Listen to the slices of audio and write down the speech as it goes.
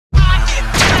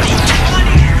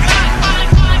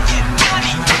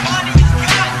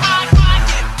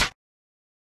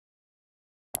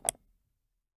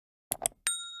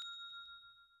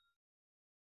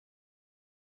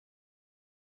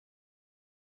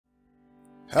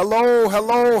Hello,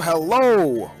 hello,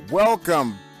 hello.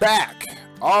 Welcome back.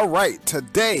 All right,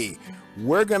 today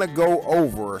we're going to go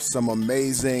over some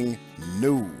amazing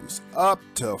news. Up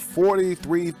to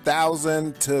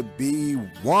 43,000 to be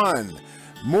won.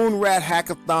 MoonRat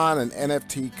Hackathon and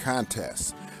NFT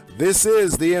contest. This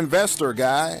is the Investor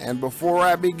Guy, and before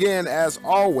I begin, as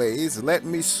always, let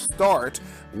me start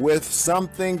with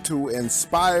something to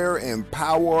inspire,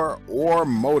 empower, or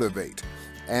motivate.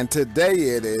 And today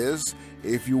it is,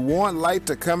 if you want light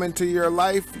to come into your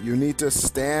life, you need to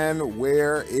stand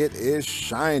where it is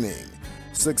shining.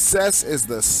 Success is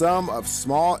the sum of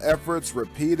small efforts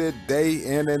repeated day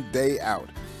in and day out.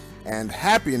 And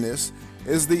happiness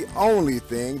is the only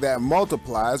thing that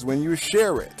multiplies when you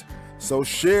share it. So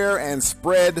share and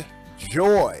spread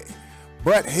joy.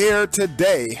 But here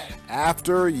today,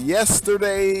 after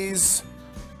yesterday's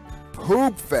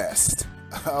poop fest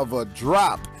of a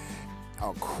drop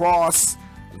across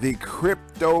the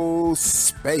crypto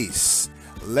space,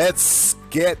 let's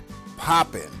get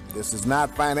popping. This is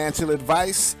not financial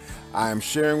advice. I'm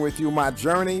sharing with you my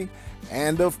journey,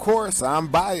 and of course I'm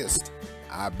biased.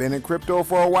 I've been in crypto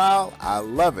for a while. I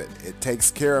love it. It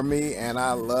takes care of me, and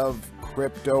I love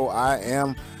crypto. I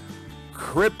am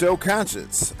crypto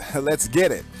conscious. Let's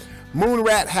get it.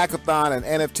 MoonRat Hackathon and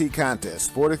NFT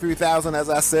contest. 43,000, as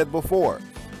I said before.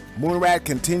 MoonRat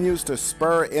continues to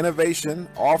spur innovation,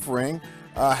 offering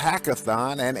a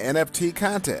hackathon and NFT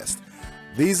contest.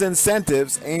 These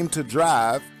incentives aim to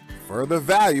drive further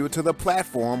value to the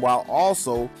platform while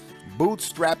also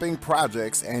bootstrapping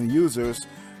projects and users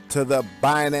to the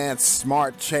Binance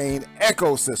Smart Chain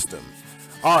ecosystem.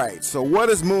 All right, so what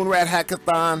is MoonRat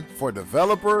Hackathon for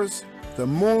developers? The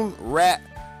MoonRat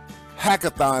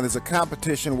Hackathon is a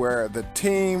competition where the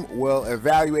team will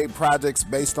evaluate projects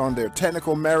based on their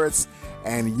technical merits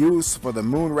and use for the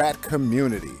MoonRat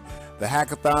community. The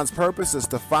hackathon's purpose is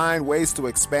to find ways to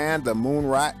expand the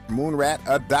MoonRat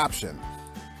adoption.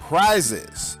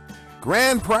 Prizes.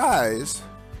 Grand prize.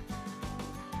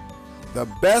 The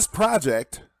best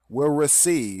project will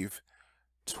receive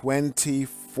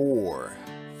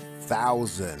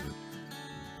 24,000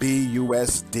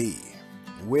 BUSD,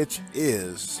 which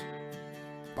is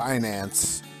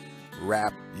Binance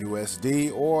Wrap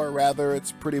USD, or rather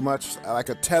it's pretty much like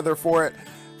a tether for it.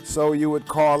 So you would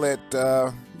call it,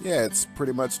 it's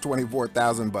pretty much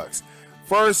 24,000 bucks.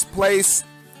 First place,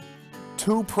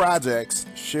 2 projects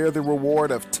share the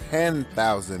reward of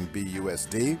 10,000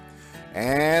 BUSD.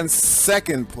 And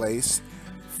second place,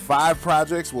 5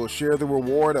 projects will share the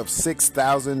reward of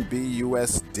 6,000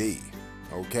 BUSD.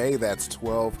 Okay, that's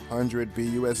 1,200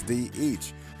 BUSD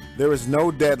each. There is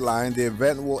no deadline. The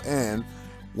event will end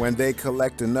when they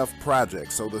collect enough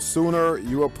projects. So the sooner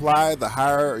you apply, the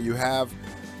higher you have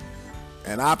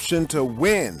an option to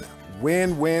win.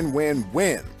 Win, win, win,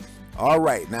 win. All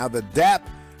right, now the DApp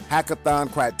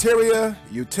Hackathon criteria: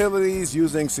 utilities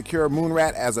using secure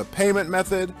MoonRat as a payment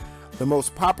method. The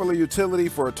most popular utility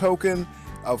for a token,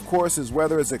 of course, is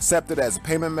whether it's accepted as a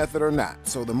payment method or not.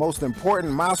 So the most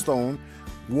important milestone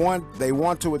they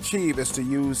want to achieve is to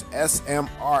use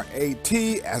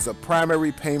SMRAT as a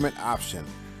primary payment option.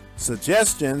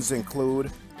 Suggestions include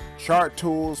chart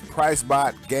tools,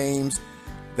 PriceBot, games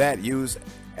that use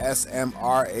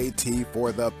SMRAT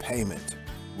for the payment.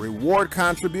 Reward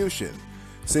contribution.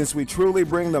 Since we truly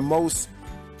bring the most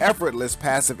effortless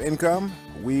passive income,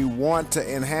 we want to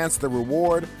enhance the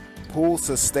reward pool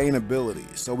sustainability.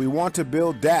 So we want to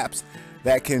build dApps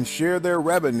that can share their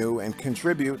revenue and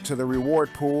contribute to the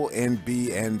reward pool in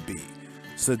BNB.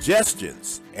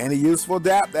 Suggestions. Any useful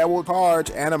dApp that will charge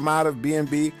an amount of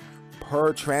BNB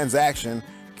per transaction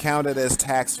counted as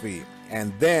tax fee,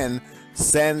 and then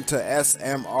send to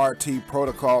SMRT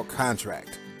protocol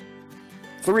contract.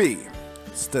 3.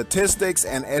 Statistics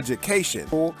and education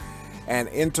and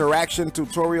interaction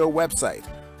tutorial website.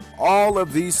 All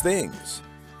of these things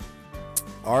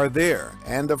are there.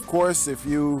 And of course, if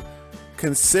you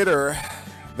consider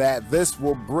that this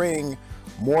will bring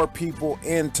more people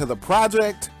into the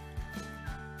project,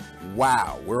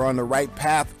 wow, we're on the right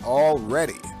path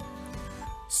already.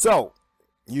 So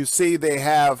you see they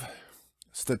have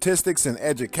statistics and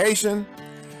education.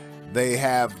 They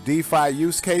have DeFi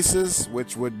use cases,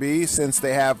 which would be, since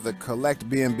they have the collect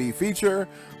BNB feature,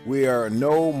 we are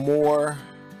no more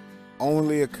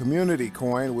only a community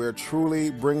coin. We're truly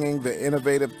bringing the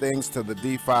innovative things to the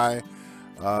DeFi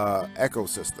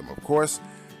ecosystem. Of course,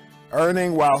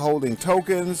 earning while holding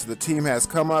tokens. The team has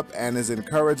come up and is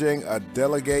encouraging a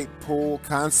delegate pool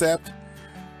concept.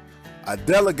 A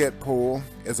delegate pool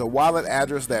is a wallet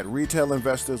address that retail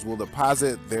investors will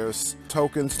deposit their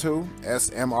tokens to,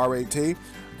 SMRAT.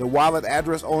 The wallet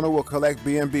address owner will collect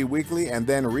BNB weekly and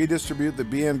then redistribute the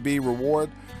BNB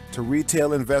reward to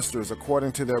retail investors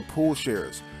according to their pool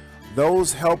shares,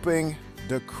 those helping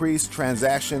decrease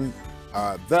transaction,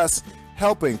 thus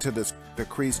helping to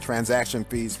decrease transaction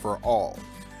fees for all.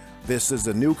 This is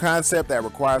a new concept that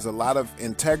requires a lot of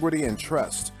integrity and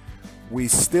trust. We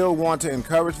still want to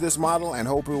encourage this model and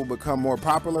hope it will become more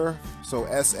popular. So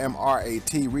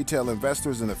SMRAT retail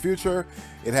investors in the future,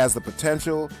 it has the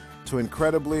potential to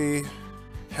incredibly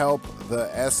help the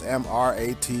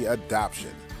SMRAT adoption.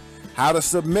 How to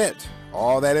submit,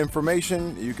 all that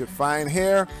information you can find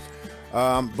here.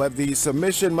 But the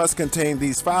submission must contain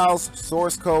these files: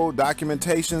 source code,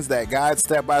 documentations that guide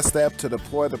step-by-step to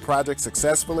deploy the project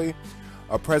successfully,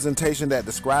 a presentation that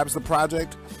describes the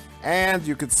project, and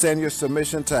you could send your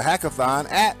submission to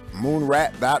hackathon at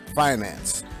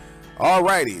moonrat.finance.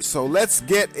 Alrighty, so let's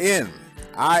get in.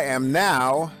 I am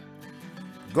now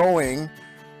going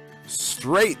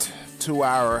straight to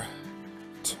our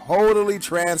totally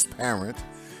transparent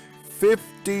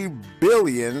 50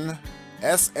 billion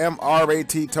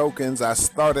SMRAT tokens I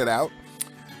started out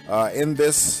in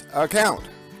this account,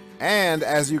 and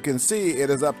as you can see, it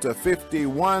is up to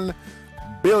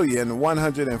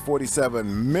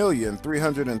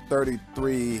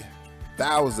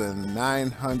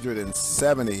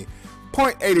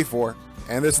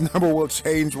and this number will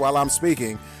change while I'm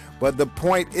speaking, but the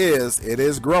point is it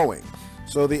is growing.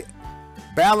 So the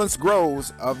balance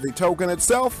grows of the token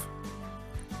itself.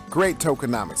 Great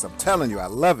tokenomics, I'm telling you, I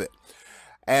love it.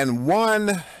 And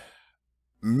 1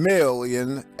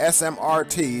 million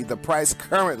SMRT, the price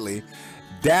currently,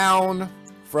 down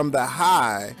from the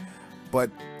high, but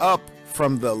up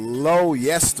from the low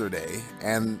yesterday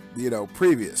and,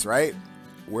 previous, right?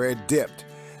 Where it dipped.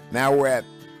 Now we're at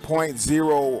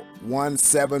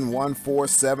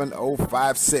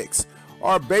 0.017147056,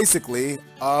 or basically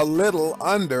a little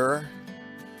under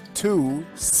 2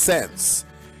 cents.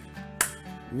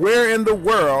 Where in the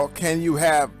world can you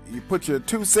put your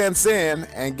 2 cents in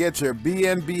and get your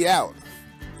BNB out?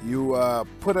 You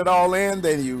put it all in,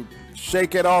 then you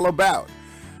shake it all about.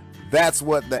 That's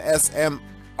what the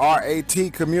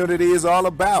SMRAT community is all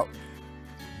about.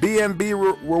 BNB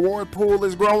reward pool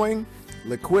is growing.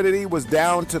 Liquidity was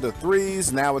down to the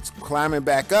 3s. Now it's climbing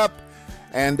back up.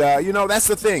 And, that's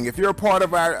the thing. If you're a part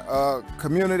of our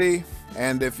community,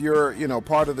 and if you're,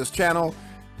 part of this channel,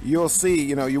 you'll see,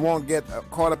 you won't get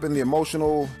caught up in the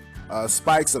emotional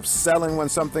spikes of selling when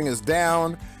something is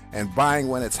down and buying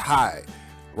when it's high.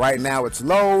 Right now it's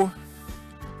low,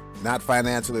 not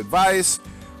financial advice.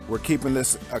 We're keeping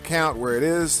this account where it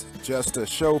is just to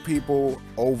show people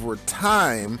over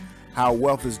time how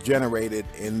wealth is generated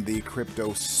in the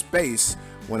crypto space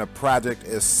when a project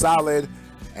is solid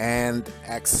and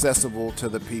accessible to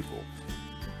the people.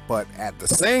 But at the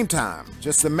same time,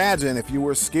 just imagine if you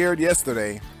were scared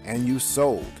yesterday and you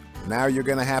sold. Now you're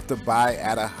going to have to buy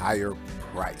at a higher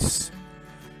price.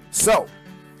 So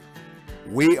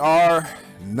we are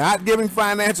not giving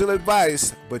financial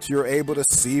advice, but you're able to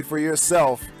see for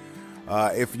yourself.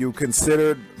 If you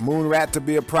considered MoonRat to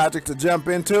be a project to jump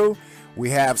into,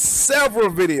 we have several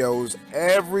videos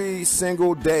every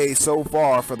single day so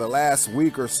far. For the last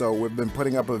week or so, we've been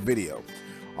putting up a video.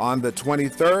 On the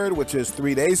 23rd, which is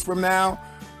 3 days from now,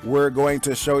 we're going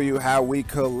to show you how we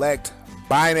collect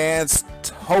Binance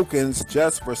tokens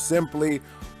just for simply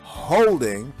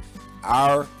holding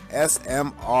our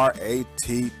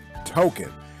SMRAT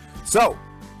token. So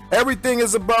everything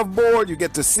is above board. You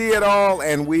get to see it all,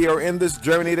 and we are in this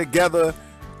journey together.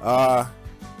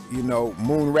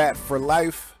 MoonRat for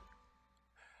life.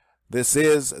 This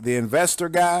is the investor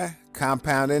guy.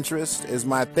 Compound interest is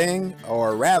my thing,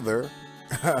 or rather,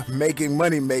 making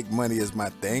money make money is my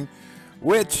thing,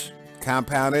 which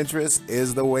compound interest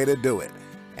is the way to do it.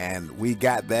 And we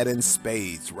got that in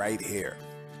spades right here.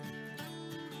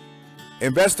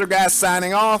 Investor guy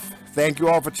signing off. Thank you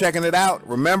all for checking it out.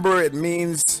 Remember, it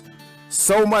means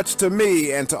so much to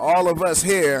me and to all of us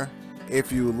here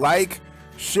if you like,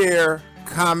 share,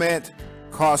 comment.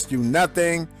 Cost you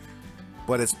nothing,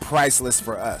 but it's priceless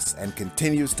for us and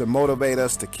continues to motivate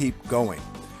us to keep going.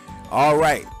 All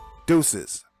right,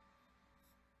 deuces.